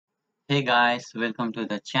Hey guys, welcome to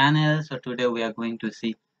the channel. So today we are going to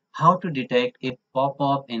see how to detect if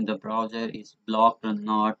pop-up in the browser is blocked or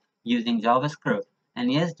not using JavaScript.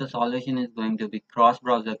 And yes, the solution is going to be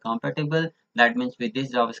cross-browser compatible. That means with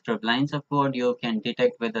this JavaScript lines of code, you can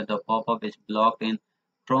detect whether the pop-up is blocked in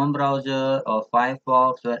Chrome browser or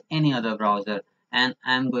Firefox or any other browser. And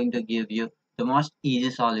I'm going to give you the most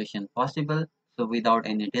easy solution possible. So without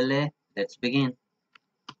any delay, let's begin.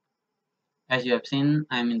 As you have seen,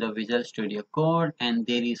 I'm in the Visual Studio Code and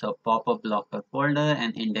there is a pop-up blocker folder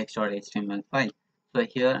and index.html file. So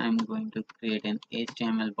here I'm going to create an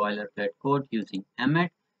HTML boilerplate code using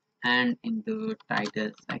emmet, and in the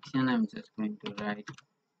title section I'm just going to write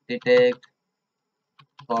detect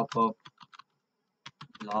pop-up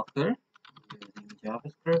blocker using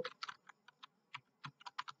JavaScript.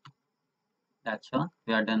 That's all.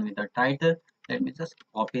 We are done with the title. Let me just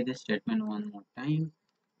copy this statement one more time,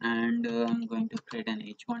 and I'm going to create an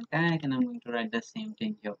h1 tag and I'm going to write the same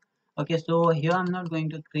thing here. Okay, so here I'm not going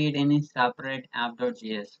to create any separate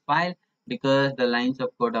app.js file because the lines of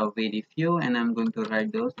code are very few, and I'm going to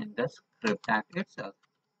write those in the script tag itself.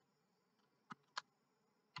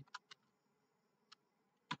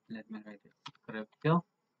 Let me write a script here.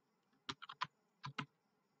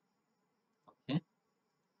 Okay,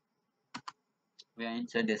 we are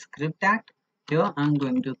inside the script tag. Here I'm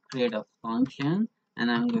going to create a function and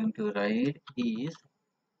I'm going to write is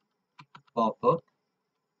popup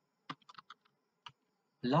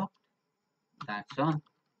block. That's all.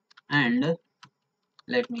 And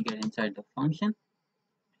let me get inside the function.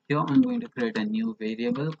 Here I'm going to create a new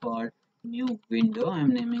variable called new window.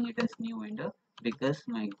 I'm naming it as new window because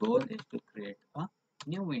my goal is to create a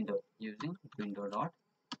new window using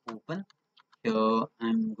window.open. Here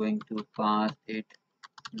I'm going to pass it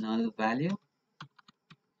null value.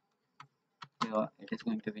 Here it is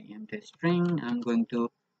going to be empty string. I'm going to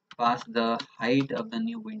pass the height of the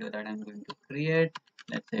new window that I'm going to create.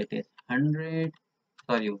 Let's say it is 100,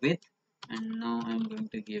 sorry, width, and now I'm going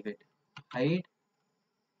to give it height,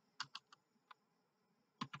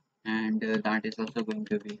 and that is also going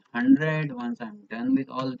to be 100. Once I'm done with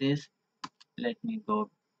all this, let me go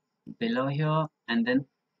below here, and then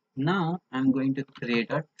now I'm going to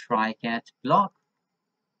create a try catch block.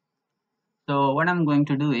 So what I'm going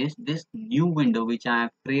to do is this new window which I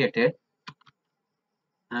have created,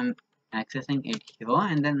 I'm accessing it here,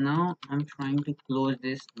 and then now I'm trying to close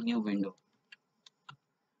this new window.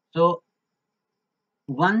 So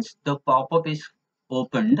once the pop-up is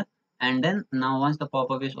opened, and then now once the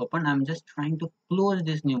pop-up is opened, I'm just trying to close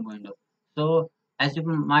this new window. So as you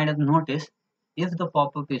might have noticed, if the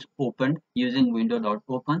pop-up is opened using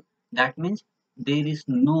window.open, that means there is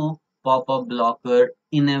no pop-up blocker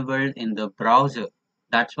enabled in the browser.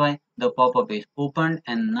 That's why the pop-up is opened,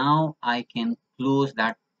 and now I can close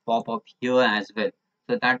that pop-up here as well.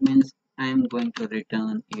 So that means I'm going to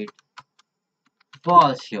return it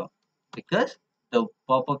false here because the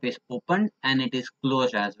pop-up is opened and it is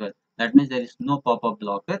closed as well. That means there is no pop-up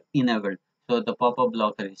blocker enabled. So the pop-up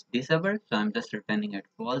blocker is disabled. So I'm just returning it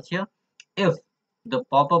false here. If the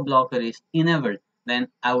pop-up blocker is enabled, then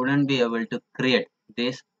I wouldn't be able to create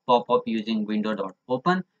this pop-up using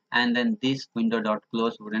window.open, and then this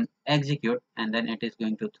window.close wouldn't execute, and then it is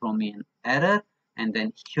going to throw me an error, and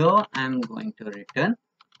then here I'm going to return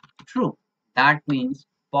true. That means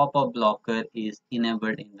pop-up blocker is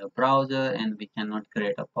enabled in the browser and we cannot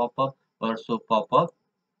create a pop-up or show pop-up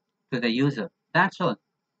to the user. That's all.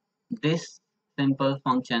 This simple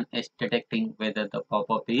function is detecting whether the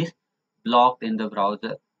pop-up is blocked in the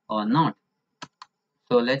browser or not.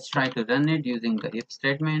 So let's try to run it using the if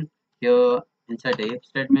statement. Here inside the if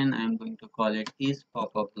statement, I'm going to call it is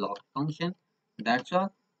pop-up block function. That's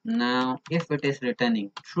all. Now if it is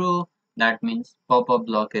returning true, that means pop-up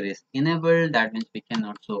blocker is enabled. That means we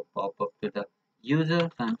cannot show pop-up to the user.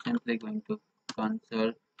 So I'm simply going to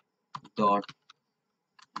console dot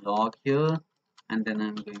log here, and then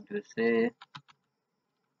I'm going to say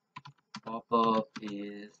pop-up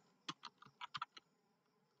is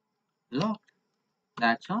blocked.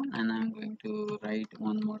 That's all. And I'm going to write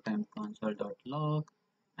one more time console.log,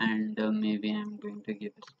 and maybe I'm going to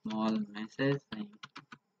give a small message saying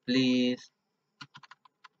please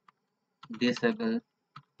disable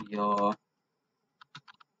your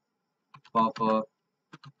pop-up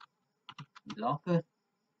blocker.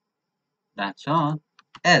 That's all.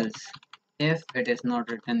 Else if it is not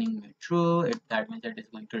returning me true, that means it is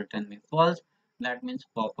going to return me false. That means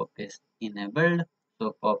pop-up is enabled,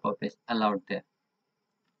 so pop-up is allowed there.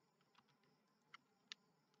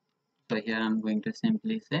 So here I'm going to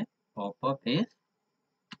simply say pop-up is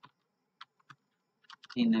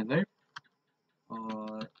enabled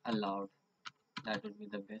or allowed. That would be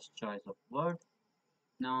the best choice of word.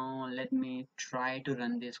 Now let me try to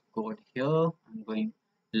run this code here. I'm going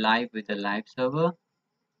live with the live server.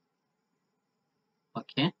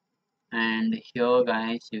 Okay, and here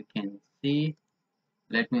guys you can see,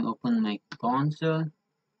 let me open my console.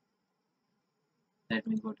 Let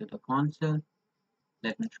me go to the console.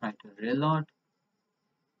 Let me try to reload.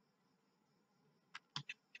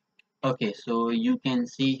 Okay, so you can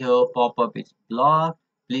see here pop-up is blocked.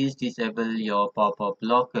 Please disable your pop-up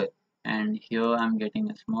blocker. And here I'm getting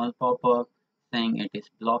a small pop-up saying it is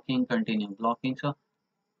blocking, continue blocking. So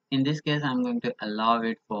in this case, I'm going to allow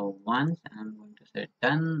it for once and I'm going to say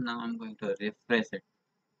done. Now I'm going to refresh it.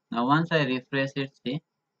 Now once I refresh it, see,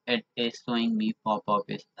 it is showing me pop-up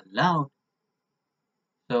is allowed.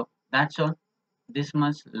 So that's all. This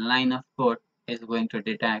much line of code is going to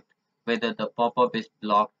detect whether the pop-up is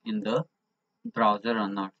blocked in the browser or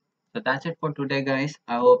not. So that's it for today guys.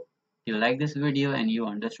 I hope you like this video and you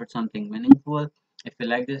understood something meaningful. If you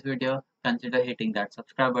like this video, consider hitting that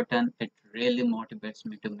subscribe button. It really motivates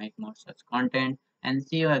me to make more such content, and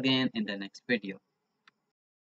see you again in the next video.